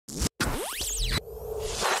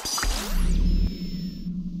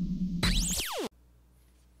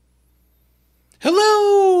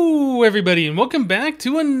Hello everybody and welcome back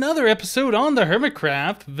to another episode on the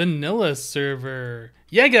HermitCraft Vanilla server.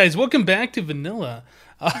 Yeah guys, welcome back to Vanilla.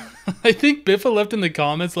 I think Biffa left in the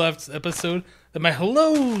comments last episode that my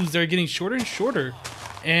hellos are getting shorter and shorter.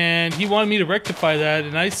 And he wanted me to rectify that,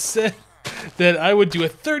 and I said that I would do a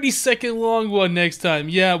 30-second long one next time.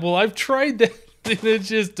 Yeah, well I've tried that and it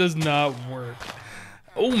just does not work.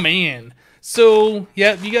 Oh man. So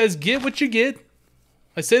yeah, you guys get what you get.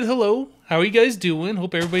 I said hello. How are you guys doing?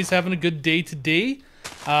 Hope everybody's having a good day today.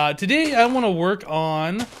 Today I want to work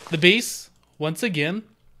on the base once again.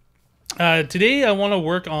 Today I want to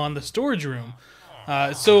work on the storage room.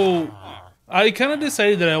 So I kind of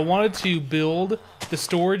decided that I wanted to build the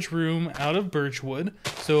storage room out of birch wood.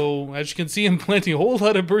 So as you can see, I'm planting a whole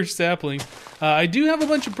lot of birch saplings. I do have a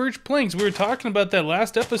bunch of birch planks. We were talking about that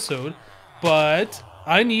last episode, but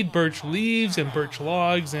I need birch leaves and birch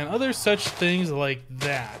logs and other such things like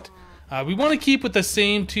that. We want to keep with the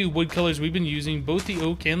same two wood colors we've been using, both the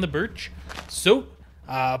oak and the birch. So,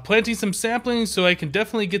 planting some saplings so I can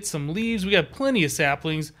definitely get some leaves. We got plenty of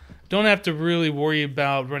saplings. Don't have to really worry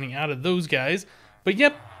about running out of those guys. But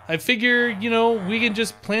yep, I figure, you know, we can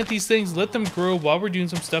just plant these things, let them grow while we're doing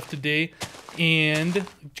some stuff today, and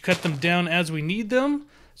cut them down as we need them.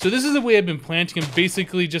 So this is the way I've been planting them,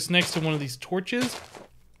 basically just next to one of these torches.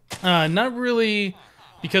 Not really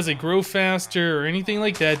because they grow faster or anything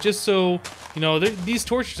like that, just so, you know, these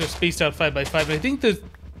torches are spaced out 5 by 5. I think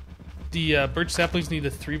the birch saplings need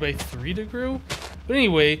a 3 by 3 to grow. But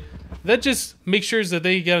anyway, that just makes sure that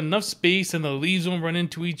they got enough space and the leaves won't run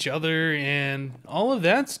into each other and all of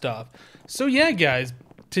that stuff. So yeah, guys,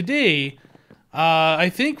 today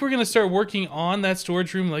I think we're going to start working on that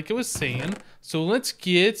storage room like I was saying. So let's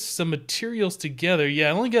get some materials together. Yeah,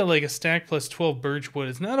 I only got like a stack plus 12 birch wood.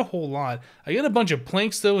 It's not a whole lot. I got a bunch of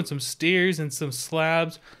planks though and some stairs and some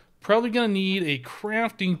slabs. Probably going to need a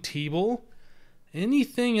crafting table.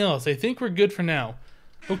 Anything else? I think we're good for now.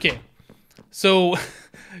 Okay, so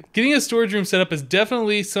getting a storage room set up is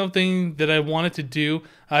definitely something that I wanted to do.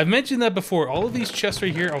 I've mentioned that before. All of these chests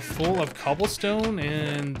right here are full of cobblestone,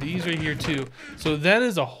 and these right here too. So that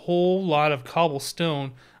is a whole lot of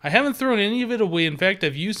cobblestone. I haven't thrown any of it away. In fact,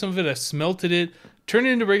 I've used some of it. I smelted it, turned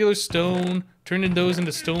it into regular stone, turned those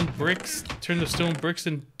into stone bricks, turned the stone bricks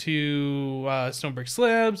into stone brick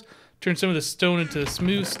slabs, turned some of the stone into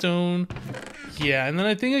smooth stone. Yeah, and then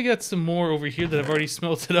I think I got some more over here that I've already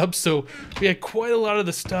smelted up, so we had quite a lot of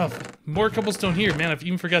the stuff. More cobblestone here. Man, I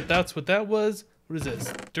even forgot that's what that was. What is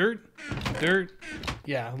this? Dirt? Dirt?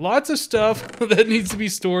 Yeah, lots of stuff that needs to be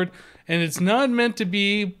stored, and it's not meant to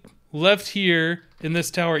be left here in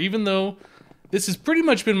this tower, even though this has pretty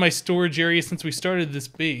much been my storage area since we started this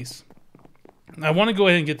base. I want to go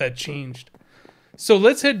ahead and get that changed. So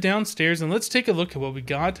let's head downstairs and let's take a look at what we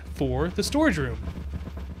got for the storage room.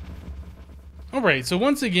 Alright, so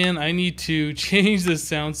once again, I need to change the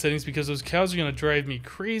sound settings because those cows are going to drive me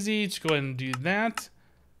crazy. Just go ahead and do that.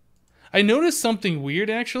 I noticed something weird,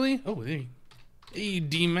 actually. Oh, hey,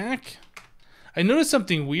 D-Mac. I noticed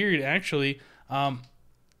something weird, actually.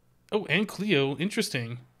 Oh, and Cleo.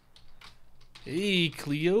 Interesting. Hey,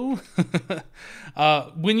 Cleo.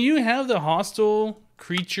 When you have the hostile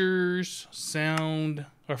creatures sound,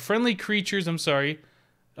 or friendly creatures, I'm sorry,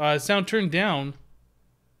 sound turned down,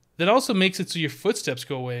 that also makes it so your footsteps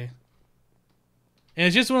go away. And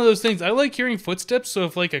it's just one of those things. I like hearing footsteps, so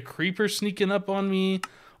if like a creeper's sneaking up on me,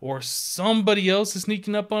 or somebody else is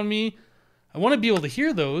sneaking up on me, I want to be able to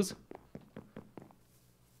hear those.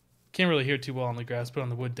 Can't really hear too well on the grass, but on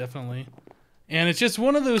the wood, definitely. And it's just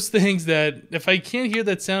one of those things that if I can't hear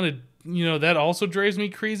that sound, you know, that also drives me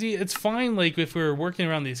crazy. It's fine, like, if we're working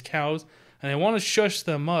around these cows, and I want to shush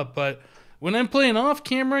them up, but when I'm playing off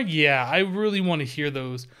camera, yeah, I really want to hear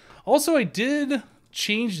those. Also, I did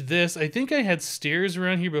change this. I think I had stairs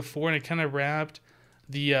around here before, and I kind of wrapped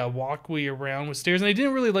the walkway around with stairs, and I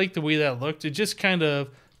didn't really like the way that looked. It just kind of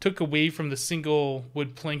took away from the single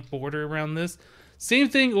wood plank border around this. Same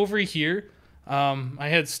thing over here. I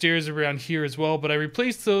had stairs around here as well, but I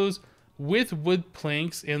replaced those with wood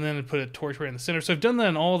planks and then I put a torch right in the center. So I've done that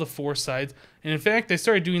on all the 4 sides. And in fact, I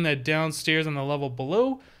started doing that downstairs on the level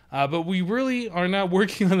below, but we really are not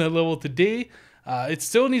working on that level today. It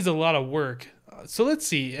still needs a lot of work. So let's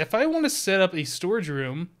see. If I want to set up a storage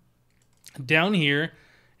room down here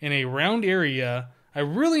in a round area, I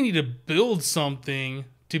really need to build something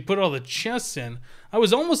to put all the chests in. I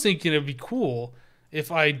was almost thinking it'd be cool if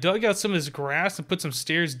I dug out some of this grass and put some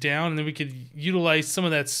stairs down, and then we could utilize some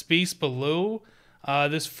of that space below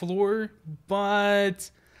this floor, but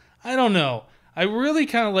I don't know. I really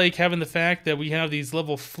kind of like having the fact that we have these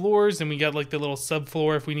level floors and we got like the little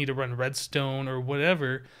subfloor if we need to run redstone or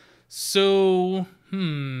whatever. So,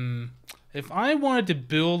 if I wanted to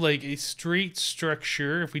build like a straight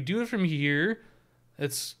structure, if we do it from here,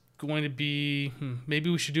 it's going to be, maybe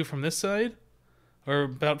we should do it from this side or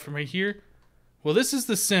about from right here. Well, this is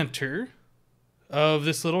the center of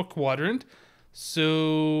this little quadrant.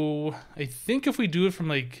 So I think if we do it from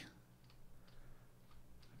like,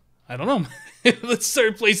 I don't know. Let's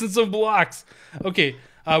start placing some blocks. Okay,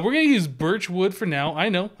 we're going to use birch wood for now. I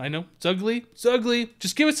know. It's ugly. It's ugly.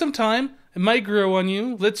 Just give it some time. It might grow on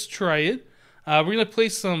you. Let's try it. We're going to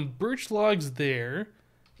place some birch logs there.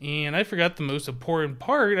 And I forgot the most important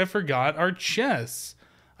part. I forgot our chests.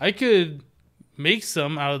 I could make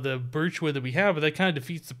some out of the birch wood that we have, but that kind of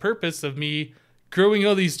defeats the purpose of me growing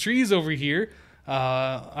all these trees over here.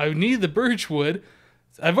 I need the birch wood.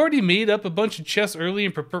 I've already made up a bunch of chests early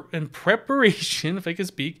in preparation, if I can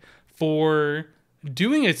speak, for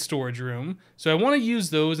doing a storage room. So I want to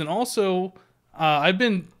use those, and also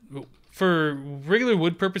for regular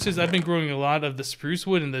wood purposes, I've been growing a lot of the spruce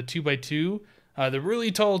wood and the 2x2, the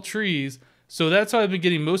really tall trees. So that's how I've been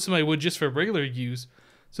getting most of my wood just for regular use.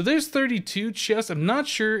 So there's 32 chests. I'm not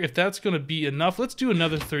sure if that's going to be enough. Let's do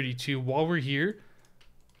another 32 while we're here.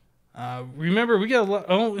 Remember, we got a lot.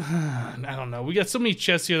 Oh, I don't know. We got so many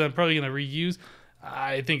chests here that I'm probably going to reuse.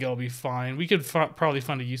 I think I'll be fine. We could probably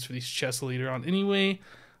find a use for these chests later on anyway.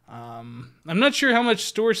 I'm not sure how much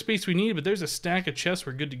storage space we need, but there's a stack of chests.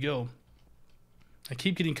 We're good to go. I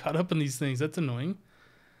keep getting caught up in these things. That's annoying.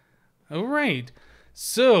 All right.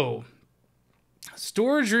 So,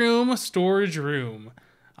 storage room.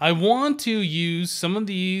 I want to use some of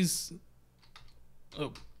these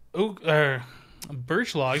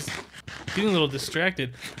birch logs. Getting a little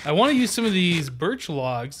distracted. I want to use some of these birch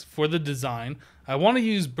logs for the design. I want to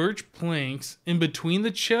use birch planks in between the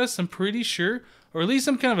chests, I'm pretty sure. Or at least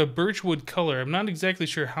some kind of a birch wood color. I'm not exactly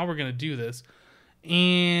sure how we're going to do this.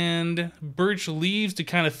 And birch leaves to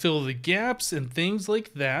kind of fill the gaps and things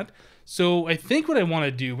like that. So I think what I want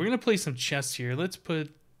to do, we're going to place some chests here. Let's put,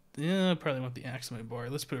 I probably want the axe in my bar.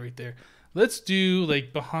 Let's put it right there. Let's do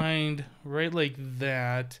like behind, right like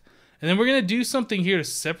that. And then we're going to do something here to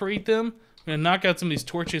separate them. We're going to knock out some of these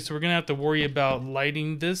torches, so we're going to have to worry about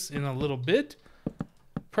lighting this in a little bit.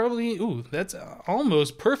 Probably, ooh, that's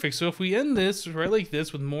almost perfect. So if we end this right like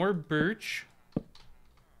this with more birch.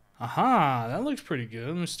 Aha, that looks pretty good.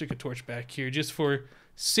 I'm going to stick a torch back here just for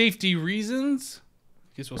safety reasons.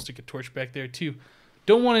 I guess we'll stick a torch back there too.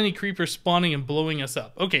 Don't want any creepers spawning and blowing us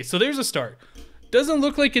up. Okay, so there's a start. Doesn't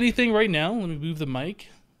look like anything right now. Let me move the mic.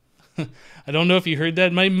 I don't know if you heard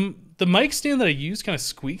that. The mic stand that I use kind of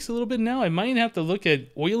squeaks a little bit now. I might have to look at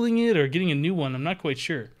oiling it or getting a new one. I'm not quite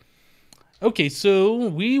sure. Okay, so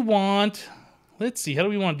we want... Let's see, how do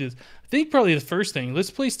we want to do this? I think probably the first thing, let's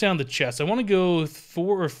place down the chest. I want to go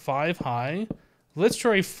 4 or 5 high. Let's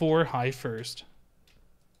try 4 high first.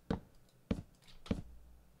 Is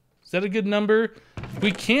that a good number?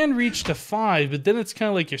 We can reach to 5, but then it's kind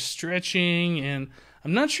of like you're stretching, and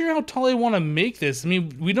I'm not sure how tall I want to make this. I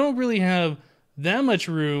mean, we don't really have that much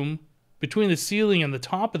room between the ceiling and the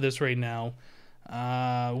top of this right now.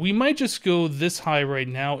 We might just go this high right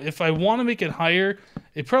now. If I want to make it higher,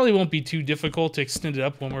 it probably won't be too difficult to extend it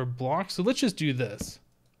up when we're blocked. So let's just do this.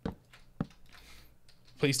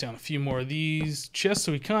 Place down a few more of these chests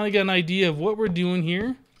so we kind of get an idea of what we're doing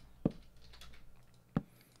here.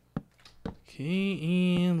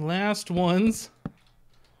 Okay, and last ones.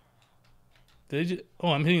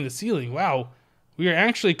 Oh, I'm hitting the ceiling. Wow. We are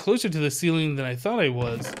actually closer to the ceiling than I thought I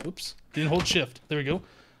was. Oops. Didn't hold shift. There we go.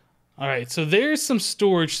 Alright, so there's some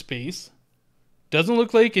storage space. Doesn't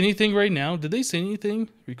look like anything right now. Did they say anything?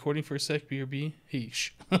 Recording for a sec, BRB?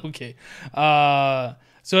 Heesh. Okay.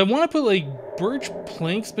 So I want to put like birch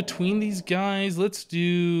planks between these guys. Let's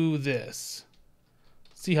do this.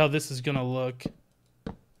 See how this is going to look.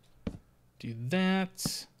 Do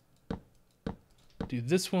that. Do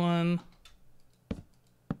this one.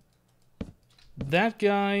 That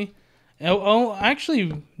guy. Oh,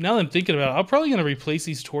 actually, now that I'm thinking about it, I'm probably going to replace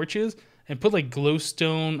these torches and put like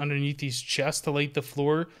glowstone underneath these chests to light the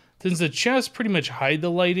floor. Since the chests pretty much hide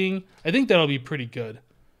the lighting, I think that'll be pretty good.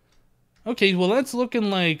 Okay, well that's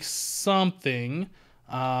looking like something.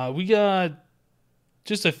 We got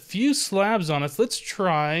just a few slabs on us. Let's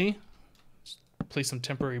try, place some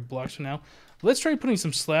temporary blocks for now. Let's try putting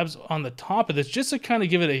some slabs on the top of this just to kind of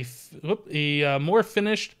give it a more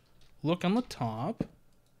finished look on the top.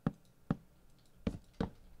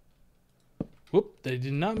 Whoop, I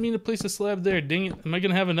did not mean to place a slab there. Dang it. Am I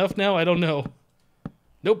going to have enough now? I don't know.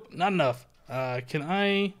 Nope, not enough. Can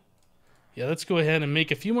I... Yeah, let's go ahead and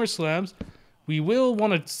make a few more slabs. We will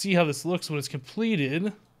want to see how this looks when it's completed.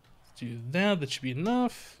 Let's do that. That should be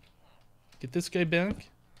enough. get this guy back.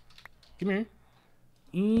 Come here.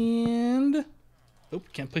 And... oh,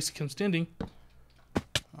 can't place it, I'm standing.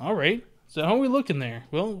 Alright, so how are we looking there?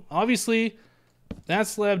 Well, obviously, that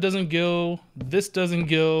slab doesn't go. This doesn't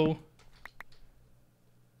go.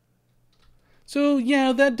 So,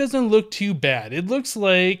 yeah, that doesn't look too bad. It looks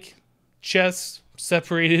like chests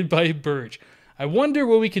separated by birch. I wonder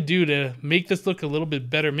what we could do to make this look a little bit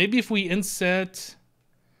better. Maybe if we inset...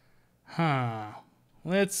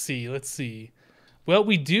 let's see. Well,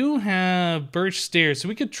 we do have birch stairs, so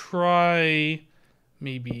we could try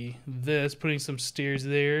maybe this, putting some stairs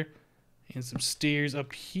there and some stairs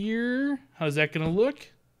up here. How's that gonna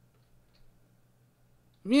look?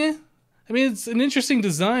 Yeah, I mean, it's an interesting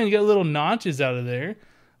design. You got little notches out of there.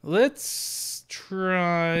 Let's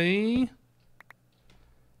try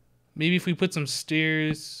maybe if we put some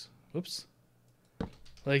stairs, whoops,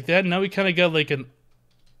 like that. Now we kind of got like an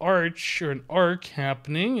arch or an arc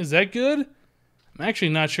happening. Is that good? I'm actually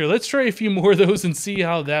not sure. Let's try a few more of those and see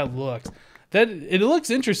how that looks. It looks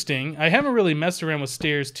interesting. I haven't really messed around with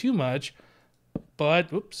stairs too much,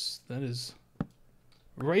 but whoops, that is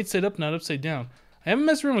right side up, not upside down. I haven't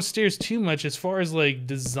messed around with stairs too much as far as like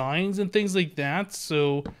designs and things like that,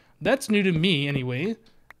 so that's new to me anyway.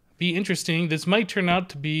 Be interesting. This might turn out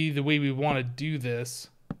to be the way we want to do this.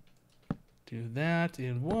 Do that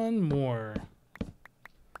and one more.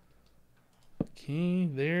 Okay,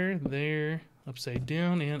 there, upside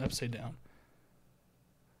down and upside down.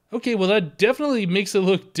 Okay, well that definitely makes it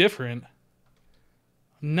look different.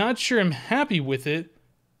 I'm not sure I'm happy with it.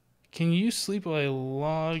 Can you sleep while I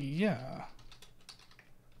log? Yeah.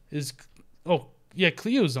 Oh, yeah,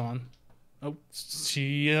 Cleo's on. Oh,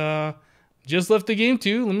 she just left the game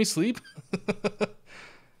too. Let me sleep.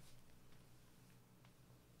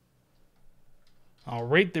 All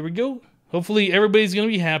right, there we go. Hopefully everybody's going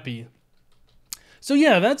to be happy. So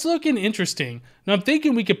yeah, that's looking interesting. Now I'm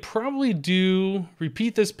thinking we could probably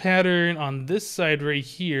repeat this pattern on this side right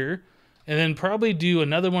here, and then probably do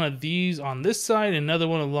another one of these on this side, and another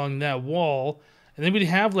one along that wall, and then we'd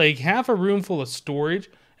have like half a room full of storage,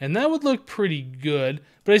 and that would look pretty good,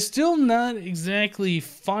 but it's still not exactly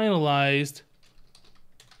finalized.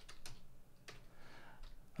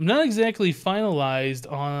 I'm not exactly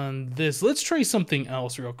finalized on this. Let's try something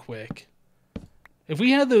else real quick. If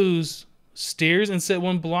we had those stairs in set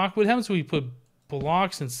 1 block, what happens when we put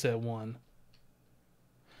blocks in set 1?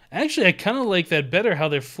 Actually, I kind of like that better, how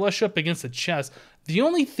they're flush up against the chest. The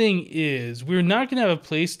only thing is, we're not going to have a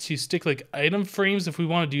place to stick like item frames if we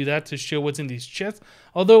want to do that to show what's in these chests.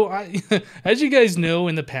 Although, as you guys know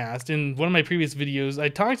in the past, in one of my previous videos, I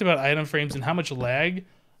talked about item frames and how much lag,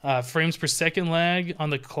 frames per second lag on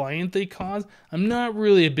the client they cause. I'm not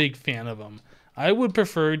really a big fan of them. I would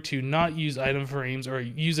prefer to not use item frames or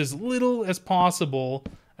use as little as possible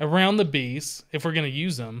around the base if we're going to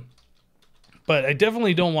use them. But I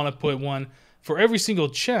definitely don't want to put one for every single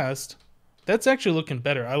chest. That's actually looking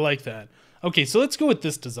better. I like that. Okay, so let's go with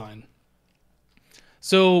this design.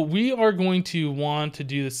 So we are going to want to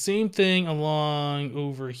do the same thing along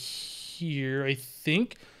over here, I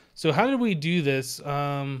think. So how did we do this?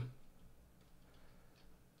 I'm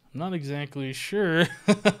not exactly sure.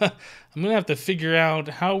 I'm going to have to figure out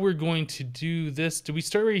how we're going to do this. Do we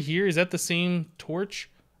start right here? Is that the same torch?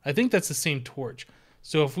 I think that's the same torch.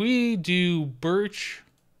 So if we do birch...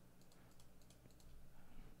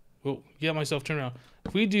 oh, get myself turned around.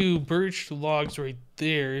 If we do birch logs right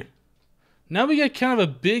there, now we got kind of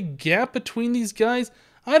a big gap between these guys.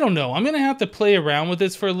 I don't know. I'm going to have to play around with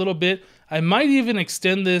this for a little bit. I might even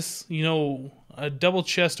extend this, you know, a double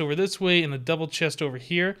chest over this way and a double chest over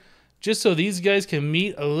here, just so these guys can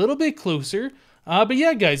meet a little bit closer. But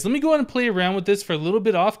yeah, guys, let me go ahead and play around with this for a little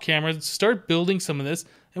bit off camera, start building some of this,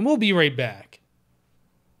 and we'll be right back.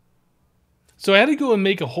 So I had to go and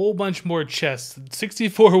make a whole bunch more chests.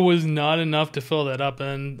 64 was not enough to fill that up,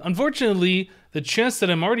 and unfortunately, the chests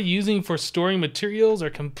that I'm already using for storing materials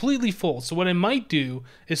are completely full. So what I might do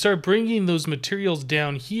is start bringing those materials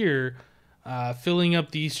down here, filling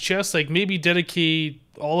up these chests, like maybe dedicate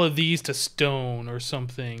all of these to stone or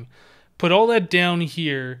something. Put all that down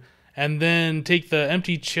here, and then take the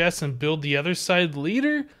empty chests and build the other side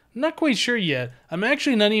later. Not quite sure yet. I'm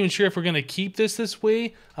actually not even sure if we're going to keep this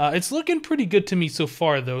way. It's looking pretty good to me so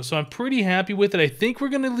far, though, so I'm pretty happy with it. I think we're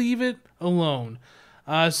going to leave it alone.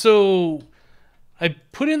 So I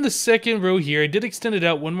put in the second row here. I did extend it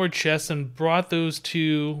out one more chest and brought those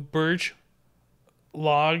two birch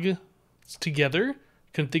logs together.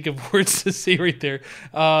 Couldn't think of words to say right there.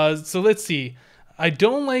 So let's see. I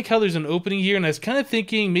don't like how there's an opening here, and I was kind of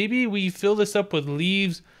thinking maybe we fill this up with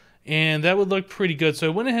leaves and that would look pretty good. So I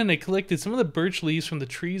went ahead and I collected some of the birch leaves from the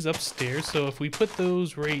trees upstairs. So if we put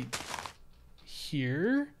those right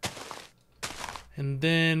here, and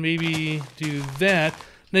then maybe do that.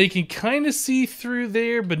 Now you can kind of see through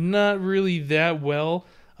there, but not really that well.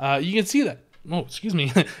 You can see that. Oh, excuse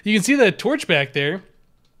me. You can see that torch back there.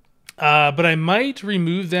 But I might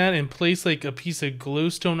remove that and place like a piece of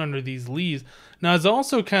glowstone under these leaves. Now I was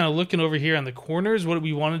also kind of looking over here on the corners what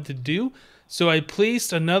we wanted to do. So I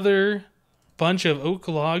placed another bunch of oak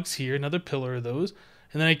logs here, another pillar of those.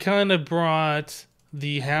 And then I kind of brought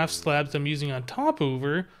the half slabs I'm using on top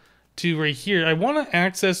over to right here. I want to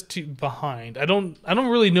access to behind. I don't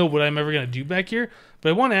really know what I'm ever going to do back here, but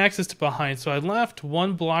I want access to behind. So I left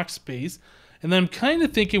one block space, and then I'm kind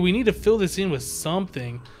of thinking we need to fill this in with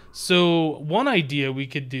something. So one idea we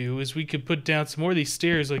could do is we could put down some more of these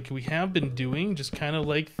stairs like we have been doing, just kind of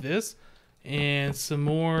like this, and some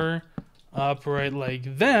more upright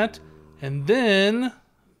like that. And then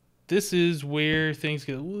this is where things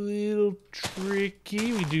get a little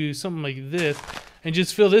tricky. We do something like this and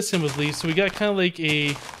just fill this in with leaves. So we got kind of like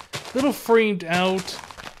a little framed out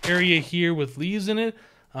area here with leaves in it.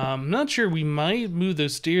 I'm not sure, we might move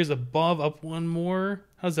those stairs above up one more.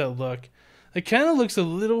 How's that look? It kind of looks a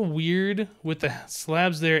little weird with the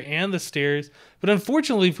slabs there and the stairs. But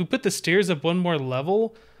unfortunately, if we put the stairs up one more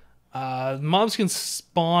level, mobs can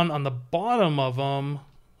spawn on the bottom of them.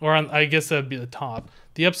 Or on, I guess that would be the top.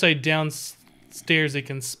 The upside down stairs they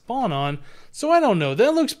can spawn on. So I don't know.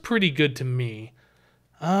 That looks pretty good to me.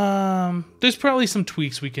 There's probably some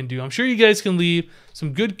tweaks we can do. I'm sure you guys can leave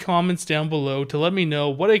some good comments down below to let me know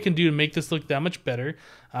what I can do to make this look that much better.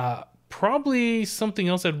 Probably something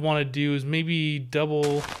else I'd want to do is maybe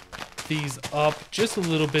double these up just a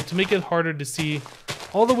little bit to make it harder to see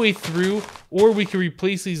all the way through, or we could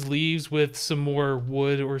replace these leaves with some more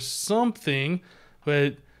wood or something.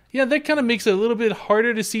 But yeah, that kind of makes it a little bit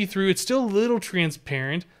harder to see through. It's still a little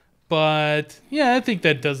transparent, but yeah, I think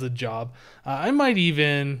that does the job. I might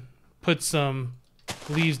even put some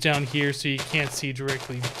leaves down here so you can't see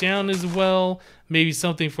directly down as well. Maybe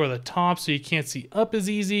something for the top so you can't see up as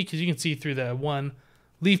easy, because you can see through that one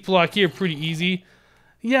leaf block here pretty easy.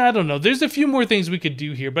 Yeah, I don't know. There's a few more things we could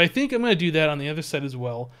do here, but I think I'm going to do that on the other side as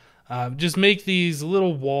well. Just make these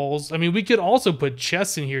little walls. I mean, we could also put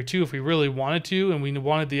chests in here too if we really wanted to and we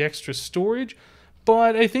wanted the extra storage,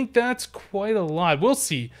 but I think that's quite a lot. We'll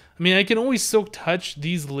see. I mean, I can always silk touch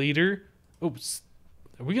these later. Oops.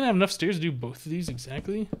 Are we going to have enough stairs to do both of these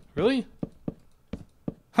exactly? Really?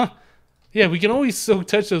 Huh. Yeah, we can always silk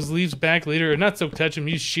touch those leaves back later. Or not silk touch them,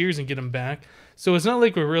 use shears and get them back. So it's not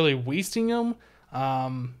like we're really wasting them.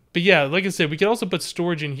 But yeah, like I said, we could also put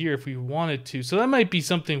storage in here if we wanted to. So that might be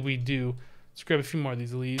something we do. Let's grab a few more of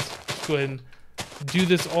these leaves. Let's go ahead and do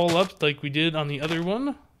this all up like we did on the other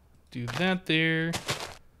one. Do that there.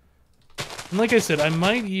 And like I said, I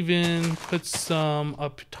might even put some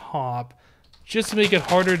up top just to make it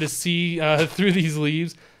harder to see through these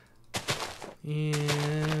leaves.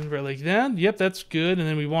 And right like that. Yep, that's good. And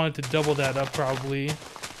then we wanted to double that up probably.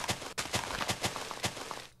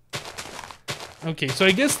 Okay, so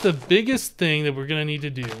I guess the biggest thing that we're going to need to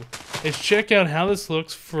do is check out how this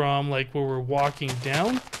looks from like where we're walking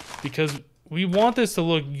down, because we want this to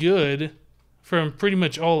look good from pretty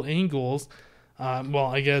much all angles. Well,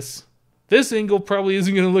 I guess this angle probably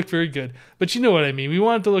isn't going to look very good, but you know what I mean. We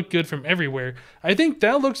want it to look good from everywhere. I think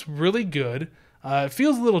that looks really good. It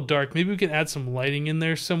feels a little dark. Maybe we can add some lighting in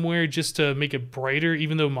there somewhere just to make it brighter,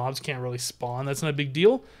 even though mobs can't really spawn. That's not a big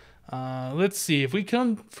deal. Let's see, if we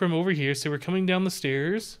come from over here, so we're coming down the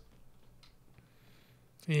stairs,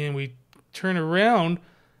 and we turn around,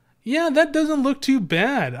 yeah, that doesn't look too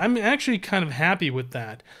bad. I'm actually kind of happy with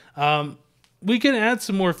that. We can add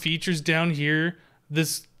some more features down here.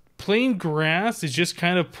 This plain grass is just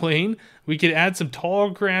kind of plain. We could add some tall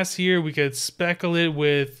grass here. We could speckle it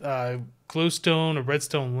with glowstone or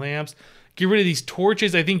redstone lamps. Get rid of these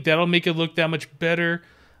torches. I think that'll make it look that much better.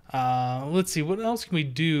 Let's see, what else can we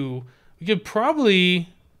do? We could probably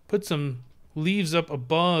put some leaves up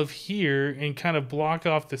above here and kind of block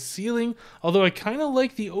off the ceiling, although I kind of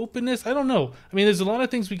like the openness. I don't know. I mean, there's a lot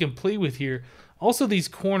of things we can play with here. Also, these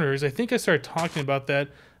corners, I think I started talking about that.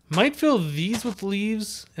 Might fill these with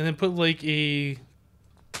leaves and then put like a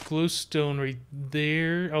glowstone right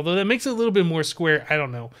there, although that makes it a little bit more square. I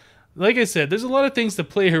don't know. Like I said, there's a lot of things to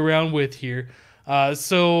play around with here.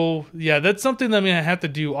 So yeah, that's something that I'm gonna have to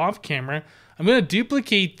do off camera. I'm gonna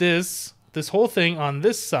duplicate this whole thing on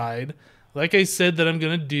this side, like I said that I'm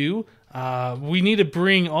gonna do. We need to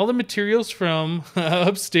bring all the materials from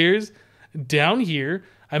upstairs down here.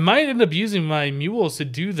 I might end up using my mules to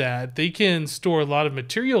do that. They can store a lot of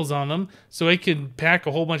materials on them, so I can pack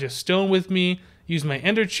a whole bunch of stone with me, use my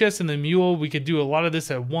ender chest and the mule. We could do a lot of this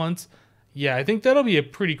at once. Yeah, I think that'll be a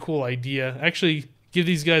pretty cool idea. Actually, give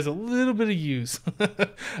these guys a little bit of use. All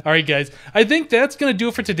right, guys. I think that's going to do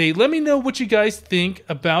it for today. Let me know what you guys think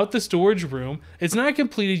about the storage room. It's not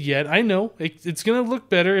completed yet. I know. It's going to look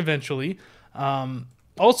better eventually.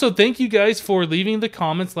 Also, thank you guys for leaving the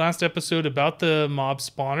comments last episode about the mob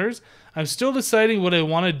spawners. I'm still deciding what I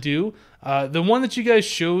want to do. The one that you guys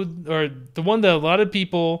showed, or the one that a lot of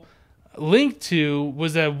people linked to,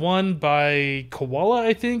 was that one by Koala,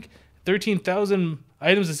 I think. 13,000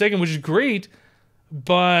 items a second, which is great.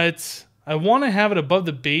 But I want to have it above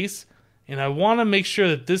the base, and I want to make sure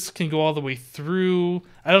that this can go all the way through.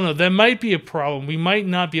 I don't know, that might be a problem. We might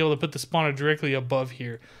not be able to put the spawner directly above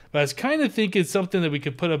here. But I was kind of thinking something that we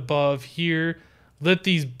could put above here, let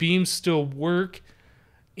these beams still work,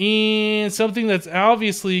 and something that's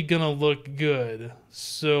obviously going to look good.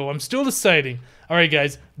 So I'm still deciding. Alright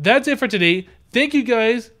guys, that's it for today. Thank you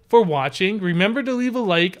guys for watching. Remember to leave a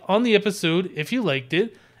like on the episode if you liked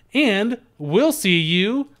it. And we'll see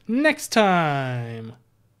you next time.